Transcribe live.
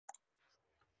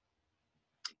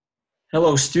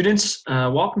Hello students,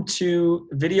 welcome to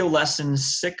video lesson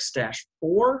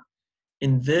 6-4.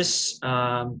 In this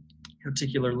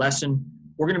particular lesson,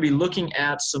 we're going to be looking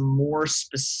at some more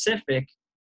specific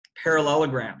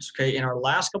parallelograms. Okay, in our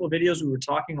last couple of videos, we were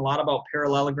talking a lot about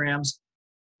parallelograms.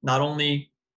 Not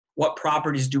only what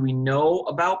properties do we know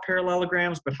about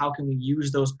parallelograms, but how can we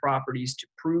use those properties to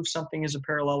prove something is a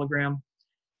parallelogram.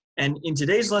 And in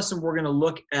today's lesson, we're going to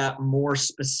look at more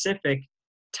specific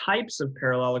types of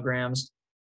parallelograms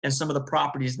and some of the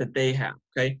properties that they have,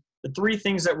 okay? The three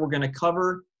things that we're going to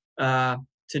cover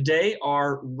today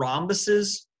are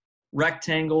rhombuses,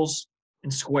 rectangles,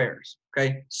 and squares,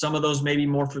 okay? Some of those may be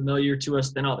more familiar to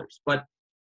us than others, but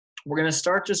we're going to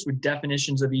start just with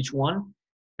definitions of each one.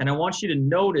 And I want you to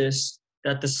notice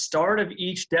that the start of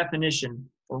each definition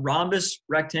for rhombus,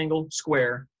 rectangle,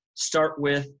 square start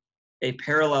with a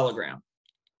parallelogram,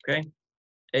 okay?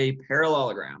 A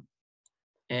parallelogram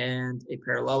and a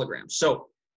parallelogram. So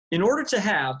in order to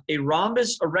have a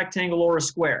rhombus, a rectangle, or a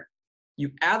square, you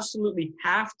absolutely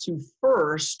have to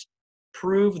first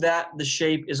prove that the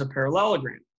shape is a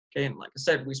parallelogram. Okay, and like I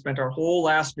said, we spent our whole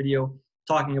last video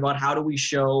talking about how do we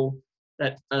show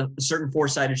that a certain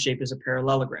four-sided shape is a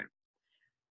parallelogram.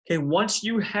 Okay, once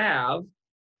you have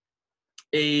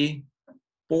a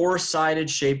four-sided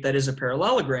shape that is a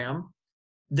parallelogram,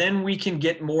 then we can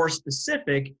get more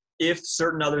specific if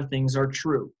certain other things are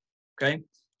true, okay?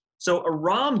 So a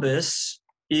rhombus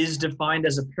is defined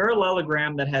as a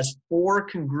parallelogram that has four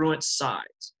congruent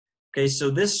sides, okay?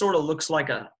 So this sort of looks like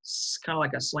kind of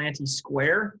like a slanty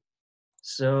square.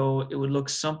 So it would look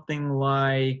something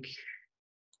like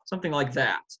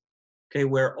that, okay?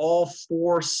 Where all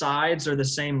four sides are the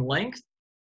same length,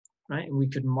 right? And we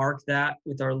could mark that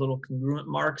with our little congruent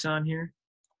marks on here,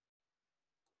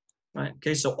 right?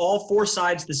 Okay, so all four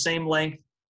sides the same length.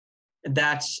 And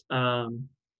that's a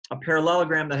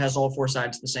parallelogram that has all four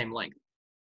sides the same length.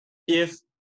 If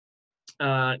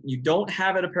you don't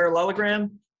have it a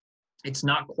parallelogram, it's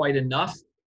not quite enough,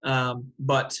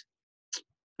 but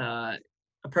a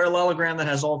parallelogram that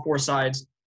has all four sides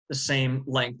the same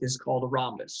length is called a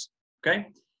rhombus, okay?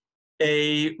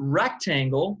 A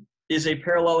rectangle is a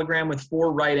parallelogram with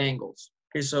four right angles.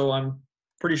 Okay, so I'm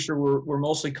pretty sure we're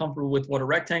mostly comfortable with what a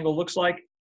rectangle looks like.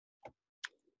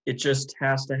 It just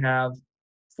has to have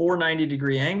four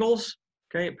 90-degree angles,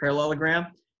 okay, a parallelogram.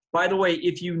 By the way,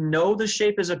 if you know the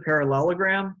shape is a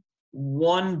parallelogram,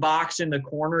 one box in the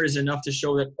corner is enough to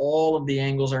show that all of the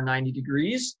angles are 90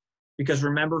 degrees, because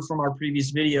remember from our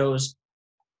previous videos,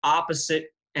 opposite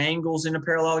angles in a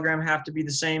parallelogram have to be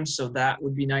the same, so that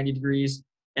would be 90 degrees,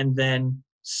 and then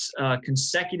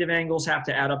consecutive angles have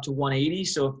to add up to 180,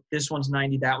 so if this one's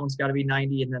 90, that one's got to be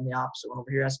 90, and then the opposite one over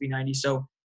here has to be 90. So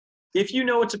if you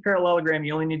know it's a parallelogram,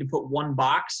 you only need to put one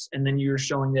box, and then you're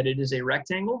showing that it is a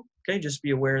rectangle. Okay, just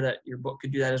be aware that your book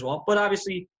could do that as well. But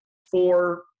obviously,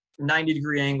 four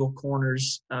 90-degree angle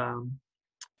corners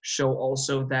show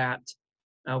also that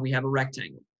we have a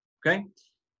rectangle. Okay,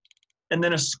 and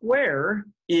then a square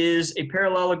is a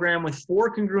parallelogram with four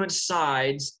congruent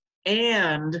sides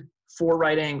and four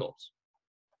right angles.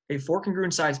 Okay, four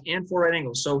congruent sides and four right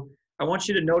angles. So I want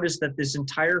you to notice that this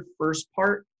entire first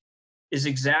part is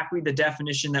exactly the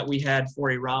definition that we had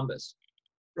for a rhombus,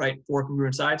 right? Four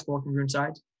congruent sides, four congruent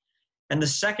sides. And the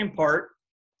second part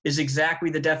is exactly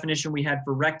the definition we had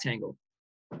for rectangle,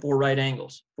 four right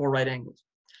angles, four right angles.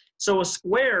 So a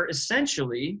square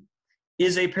essentially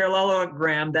is a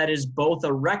parallelogram that is both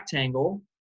a rectangle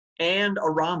and a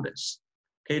rhombus.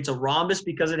 Okay, it's a rhombus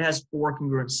because it has four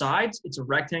congruent sides. It's a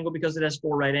rectangle because it has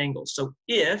four right angles. So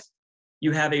if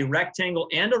you have a rectangle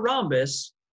and a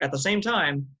rhombus at the same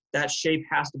time, that shape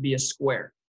has to be a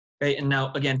square. Okay, and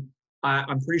now again,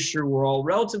 I'm pretty sure we're all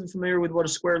relatively familiar with what a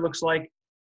square looks like.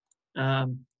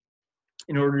 In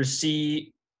order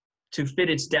to fit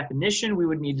its definition, we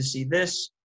would need to see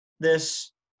this,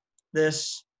 this,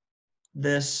 this,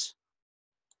 this,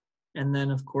 and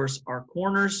then of course our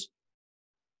corners.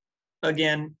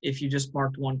 Again, if you just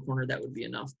marked one corner, that would be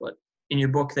enough, but in your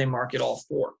book, they mark it all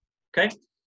four, okay?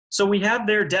 So we have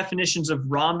their definitions of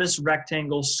rhombus,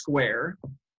 rectangle, square.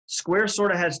 Square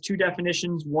sort of has two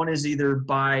definitions. One is either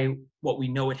by what we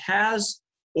know it has,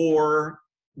 or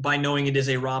by knowing it is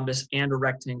a rhombus and a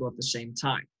rectangle at the same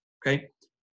time, okay?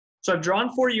 So I've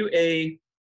drawn for you a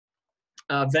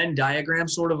Venn diagram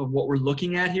sort of what we're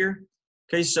looking at here.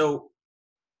 Okay, so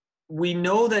we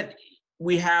know that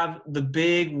we have the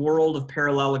big world of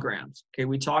parallelograms. Okay,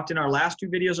 we talked in our last two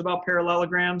videos about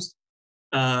parallelograms.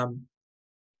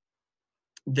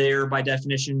 They're by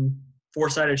definition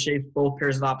four-sided shapes, both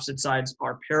pairs of opposite sides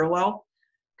are parallel.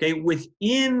 Okay,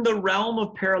 within the realm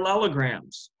of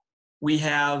parallelograms, we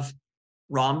have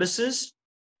rhombuses,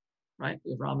 right?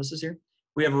 We have rhombuses here.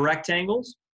 We have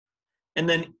rectangles. And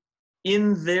then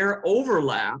in their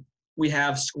overlap, we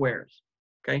have squares,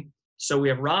 okay? So we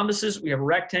have rhombuses, we have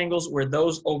rectangles. Where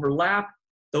those overlap,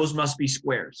 those must be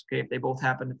squares, okay, if they both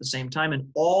happen at the same time. And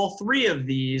all three of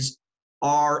these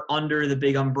are under the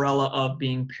big umbrella of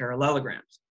being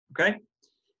parallelograms, okay?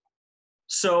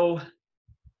 So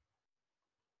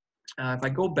if I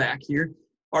go back here,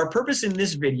 our purpose in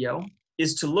this video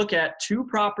is to look at two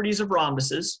properties of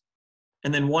rhombuses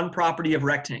and then one property of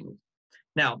rectangles.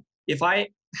 Now, if I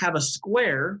have a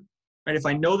square, right, if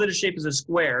I know that a shape is a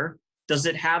square, does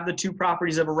it have the two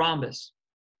properties of a rhombus?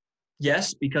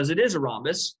 Yes, because it is a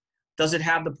rhombus. Does it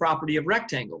have the property of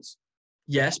rectangles?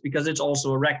 Yes, because it's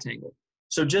also a rectangle.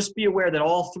 So just be aware that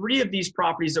all three of these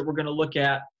properties that we're going to look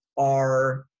at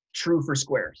are true for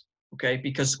squares, okay?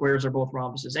 Because squares are both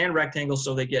rhombuses and rectangles,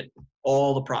 so they get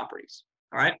all the properties,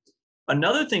 all right?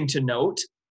 Another thing to note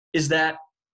is that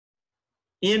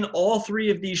in all three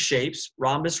of these shapes,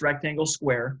 rhombus, rectangle,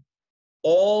 square,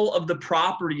 all of the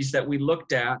properties that we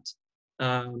looked at,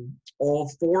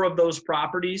 all four of those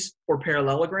properties for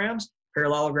parallelograms,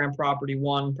 parallelogram property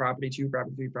 1, property 2,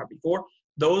 property 3, property 4,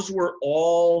 those are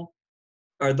all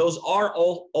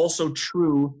also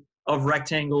true of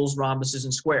rectangles, rhombuses,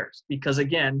 and squares. Because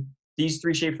again, these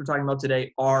three shapes we're talking about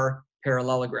today are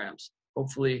parallelograms.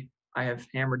 Hopefully I have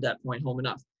hammered that point home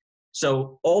enough.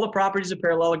 So all the properties of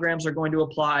parallelograms are going to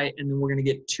apply, and then we're going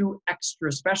to get two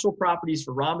extra special properties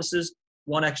for rhombuses,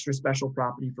 one extra special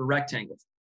property for rectangles.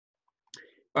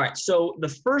 All right, so the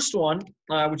first one,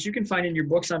 which you can find in your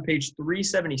books on page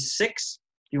 376,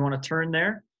 if you want to turn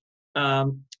there,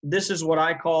 this is what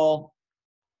I call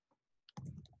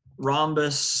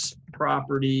rhombus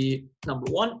property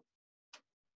number 1.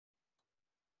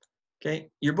 Okay,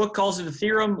 your book calls it a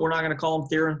theorem. We're not going to call them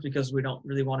theorems because we don't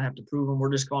really want to have to prove them.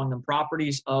 We're just calling them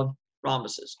properties of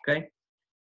rhombuses, okay?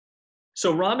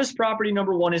 So rhombus property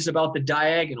number 1 is about the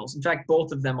diagonals. In fact,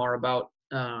 both of them are about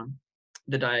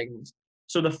the diagonals.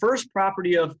 So the first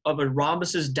property of a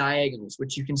rhombus's diagonals,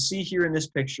 which you can see here in this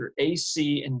picture,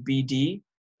 AC and BD,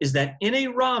 is that in a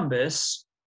rhombus,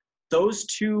 those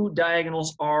two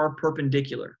diagonals are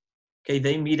perpendicular. Okay,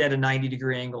 they meet at a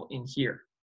 90-degree angle in here,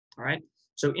 all right?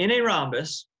 So in a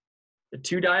rhombus, the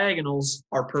two diagonals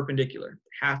are perpendicular.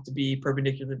 They have to be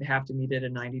perpendicular. They have to meet at a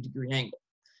 90-degree angle.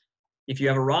 If you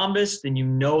have a rhombus, then you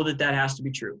know that that has to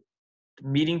be true. The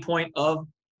meeting point of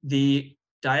the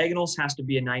diagonals has to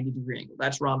be a 90-degree angle.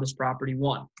 That's rhombus property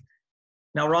 1.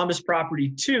 Now, rhombus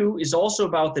property 2 is also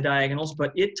about the diagonals,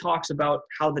 but it talks about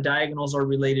how the diagonals are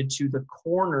related to the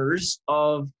corners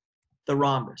of the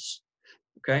rhombus,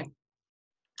 okay?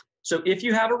 So if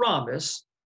you have a rhombus,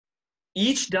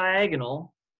 each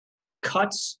diagonal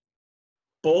cuts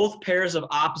both pairs of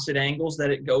opposite angles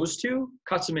that it goes to,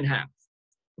 cuts them in half,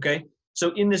 okay?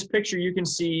 So in this picture, you can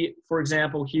see, for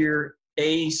example, here,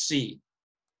 AC.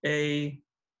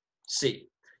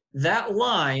 That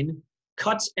line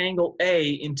cuts angle A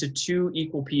into two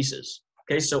equal pieces,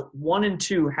 okay? So 1 and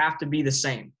 2 have to be the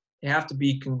same. They have to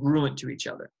be congruent to each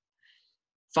other.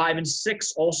 5 and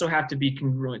 6 also have to be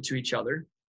congruent to each other.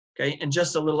 Okay, and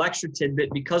just a little extra tidbit,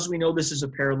 because we know this is a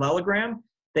parallelogram,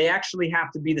 they actually have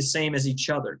to be the same as each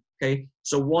other, okay?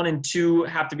 So 1 and 2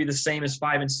 have to be the same as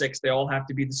 5 and 6. They all have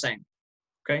to be the same,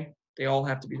 okay? They all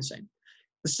have to be the same.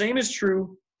 The same is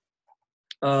true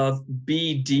of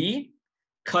BD,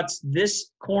 cuts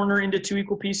this corner into two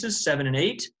equal pieces, 7 and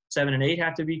 8. 7 and 8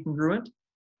 have to be congruent.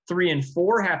 3 and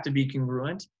 4 have to be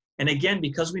congruent. And again,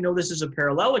 because we know this is a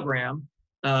parallelogram,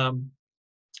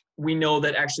 we know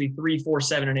that actually 3, 4,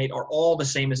 7, and 8 are all the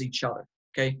same as each other,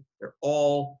 okay? They're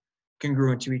all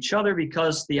congruent to each other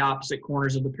because the opposite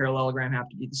corners of the parallelogram have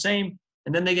to be the same,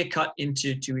 and then they get cut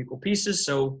into two equal pieces,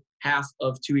 so half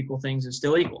of two equal things is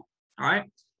still equal, all right?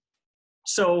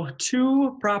 So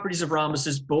two properties of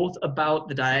rhombuses, both about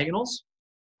the diagonals.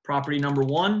 Property number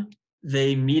 1,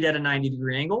 they meet at a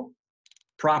 90-degree angle.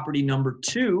 Property number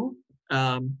 2,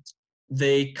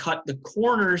 they cut the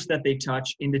corners that they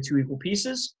touch into two equal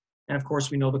pieces. And of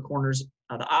course, we know the corners,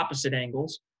 the opposite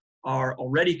angles, are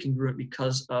already congruent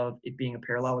because of it being a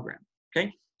parallelogram,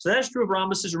 okay? So that is true of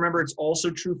rhombuses. Remember, it's also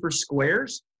true for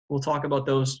squares. We'll talk about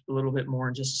those a little bit more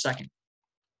in just a second.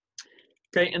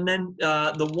 Okay, and then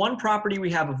the one property we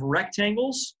have of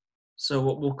rectangles, so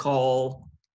what we'll call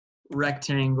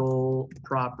rectangle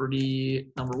property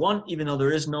number 1, even though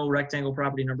there is no rectangle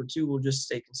property number 2, we'll just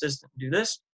stay consistent and do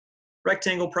this.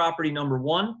 Rectangle property number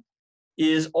 1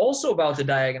 is also about the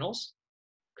diagonals,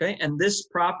 okay? And this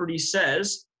property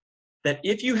says that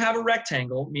if you have a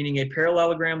rectangle, meaning a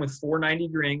parallelogram with 4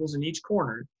 90-degree angles in each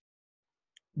corner,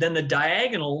 then the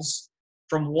diagonals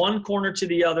from one corner to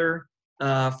the other,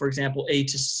 for example, A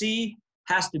to C,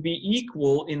 has to be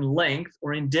equal in length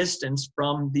or in distance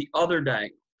from the other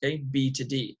diagonal, okay, B to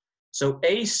D. So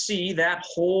AC, that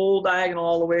whole diagonal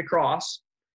all the way across,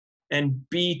 and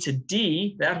B to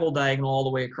D, that whole diagonal all the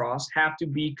way across, have to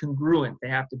be congruent. They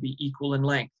have to be equal in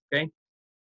length, okay?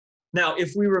 Now,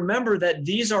 if we remember that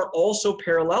these are also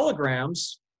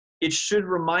parallelograms, it should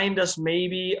remind us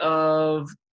maybe of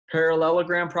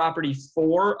parallelogram property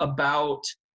 4 about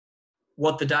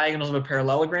what the diagonals of a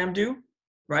parallelogram do,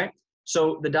 right?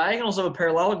 So the diagonals of a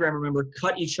parallelogram, remember,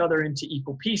 cut each other into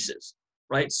equal pieces,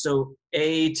 right? So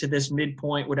A to this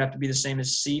midpoint would have to be the same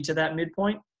as C to that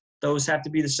midpoint. Those have to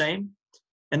be the same.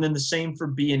 And then the same for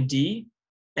B and D.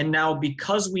 And now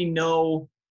because we know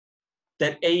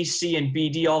that AC and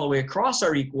BD all the way across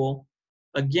are equal,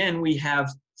 again, we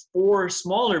have 4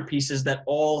 smaller pieces that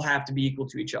all have to be equal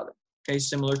to each other. Okay,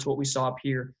 similar to what we saw up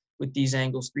here with these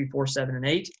angles 3, 4, 7, and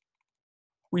 8.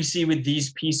 We see with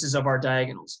these pieces of our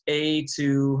diagonals. A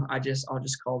to, I'll just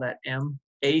call that M.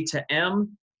 A to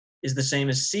M is the same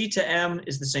as C to M,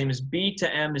 is the same as B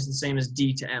to M, is the same as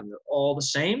D to M. They're all the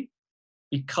same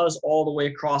because all the way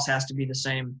across has to be the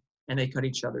same, and they cut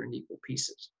each other in equal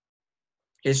pieces.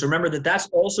 Okay, so remember that that's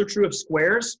also true of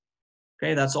squares.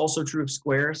 Okay, that's also true of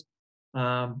squares.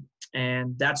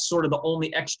 And that's sort of the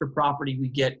only extra property we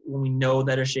get when we know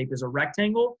that a shape is a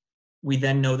rectangle. We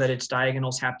then know that its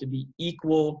diagonals have to be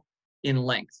equal in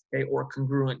length, okay, or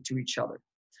congruent to each other.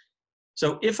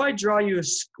 So if I draw you a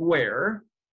square,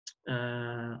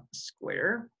 and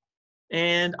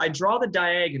I draw the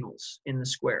diagonals in the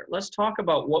square. Let's talk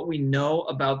about what we know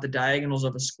about the diagonals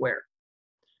of a square.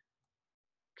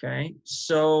 Okay,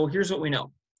 so here's what we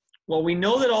know. Well, we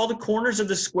know that all the corners of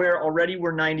the square already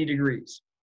were 90 degrees,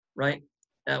 right?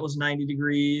 That was 90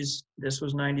 degrees. This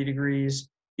was 90 degrees.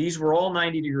 These were all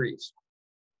 90 degrees.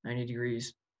 90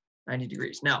 degrees, 90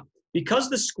 degrees. Now, because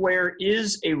the square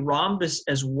is a rhombus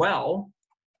as well,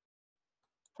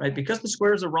 right? Because the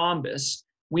square is a rhombus,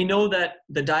 we know that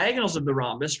the diagonals of the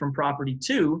rhombus from property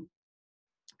 2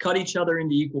 cut each other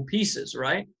into equal pieces,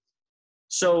 right?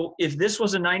 So if this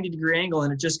was a 90-degree angle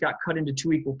and it just got cut into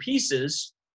 2 equal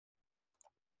pieces,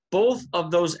 both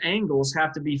of those angles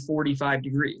have to be 45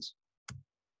 degrees,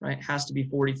 right? It has to be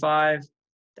 45.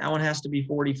 That one has to be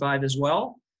 45 as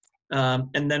well.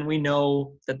 And then we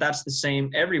know that that's the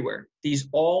same everywhere. These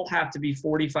all have to be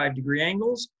 45-degree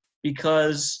angles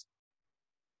because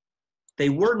they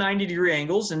were 90-degree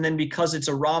angles, and then because it's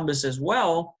a rhombus as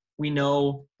well, we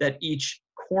know that each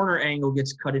corner angle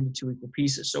gets cut into 2 equal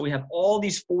pieces. So we have all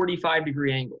these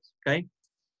 45-degree angles, okay?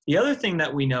 The other thing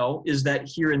that we know is that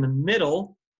here in the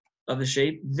middle of the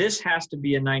shape, this has to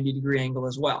be a 90-degree angle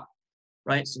as well,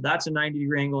 right? So that's a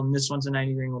 90-degree angle, and this one's a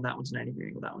 90-degree angle, that one's a 90-degree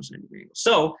angle, that one's a 90-degree angle.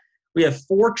 So we have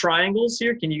 4 triangles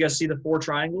here. Can you guys see the 4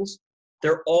 triangles?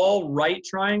 They're all right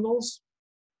triangles,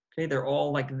 okay? They're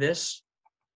all like this,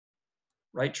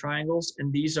 right triangles,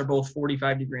 and these are both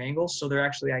 45-degree angles, so they're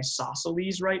actually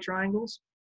isosceles right triangles,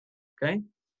 okay?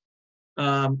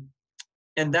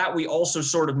 And that we also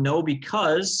sort of know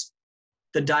because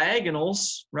the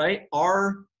diagonals, right,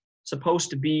 are supposed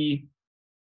to be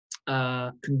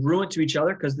congruent to each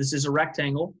other because this is a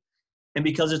rectangle, and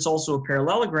because it's also a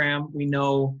parallelogram, we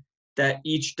know that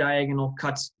each diagonal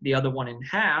cuts the other one in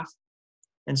half,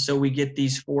 and so we get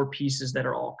these 4 pieces that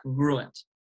are all congruent.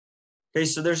 Okay,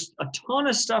 so there's a ton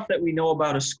of stuff that we know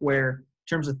about a square in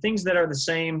terms of things that are the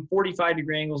same,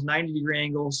 45-degree angles, 90-degree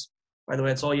angles. By the way,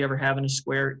 that's all you ever have in a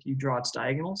square if you draw its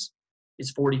diagonals,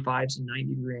 is 45s and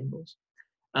 90-degree angles.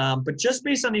 But just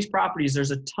based on these properties,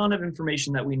 there's a ton of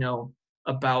information that we know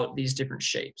about these different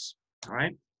shapes, all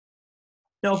right?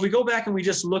 Now, if we go back and we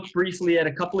just look briefly at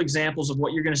a couple examples of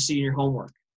what you're going to see in your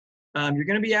homework, you're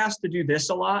going to be asked to do this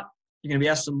a lot. You're going to be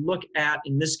asked to look at,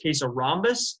 in this case, a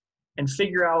rhombus and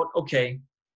figure out, okay,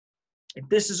 if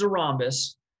this is a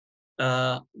rhombus,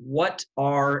 what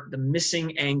are the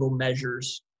missing angle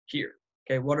measures here?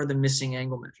 Okay, what are the missing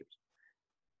angle measures?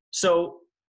 So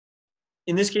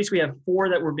in this case, we have 4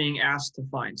 that we're being asked to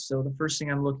find. So the first thing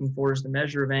I'm looking for is the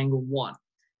measure of angle 1.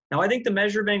 Now, I think the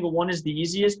measure of angle 1 is the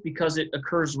easiest because it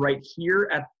occurs right here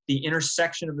at the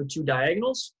intersection of the 2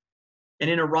 diagonals. And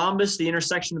in a rhombus, the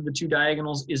intersection of the 2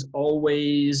 diagonals is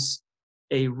always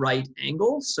a right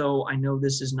angle. So I know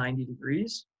this is 90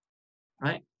 degrees,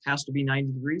 right? Has to be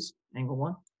 90 degrees, angle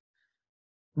 1.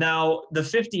 Now, the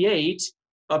 58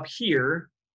 up here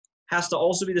has to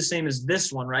also be the same as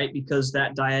this one, right? Because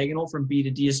that diagonal from B to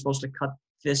D is supposed to cut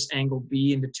this angle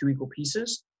B into 2 equal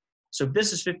pieces. So if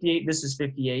this is 58, this is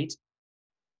 58,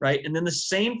 right? And then the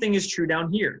same thing is true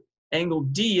down here. Angle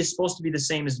D is supposed to be the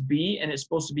same as B, and it's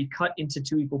supposed to be cut into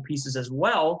 2 equal pieces as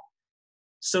well.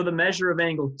 So the measure of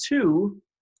angle 2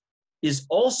 is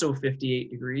also 58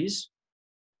 degrees.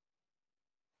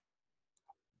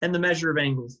 And the measure of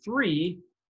angle 3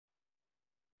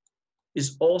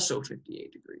 is also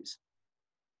 58 degrees.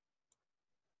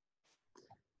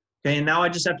 Okay, and now I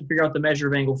just have to figure out the measure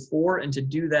of angle 4, and to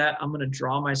do that, I'm going to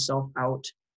draw myself out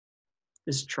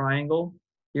this triangle.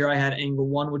 Here I had angle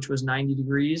 1, which was 90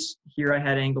 degrees. Here I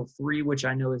had angle 3, which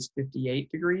I know is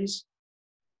 58 degrees.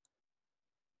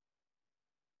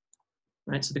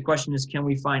 Right, so the question is, can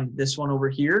we find this one over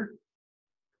here?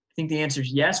 I think the answer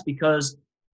is yes, because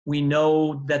we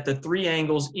know that the 3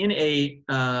 angles in a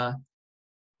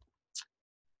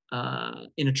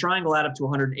triangle add up to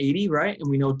 180, right? And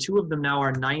we know 2 of them now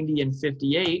are 90 and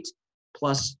 58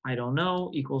 plus, I don't know,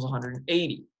 equals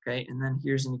 180, okay? And then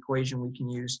here's an equation we can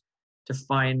use to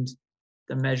find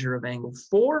the measure of angle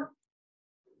 4.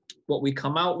 What we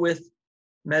come out with,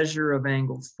 measure of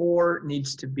angle 4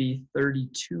 needs to be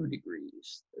 32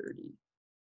 degrees,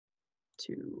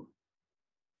 32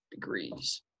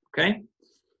 degrees, okay?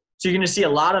 So you're going to see a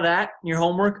lot of that in your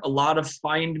homework, a lot of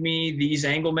find me these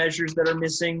angle measures that are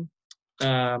missing,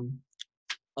 a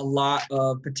lot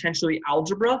of potentially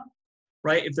algebra,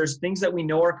 right? If there's things that we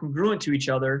know are congruent to each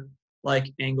other,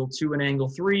 like angle 2 and angle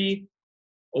 3,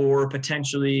 or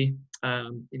potentially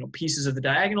pieces of the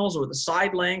diagonals or the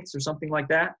side lengths or something like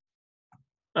that.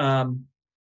 In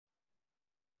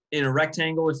a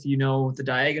rectangle, if you know the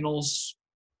diagonals,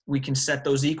 we can set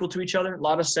those equal to each other. A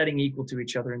lot of setting equal to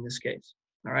each other in this case.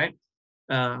 All right.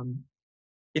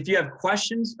 If you have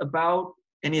questions about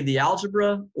any of the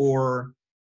algebra or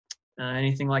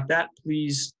anything like that,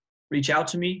 please reach out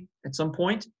to me at some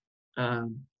point.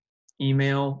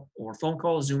 Email or phone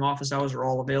call, Zoom office hours are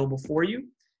all available for you.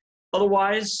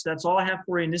 Otherwise, that's all I have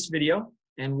for you in this video,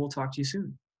 and we'll talk to you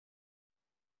soon.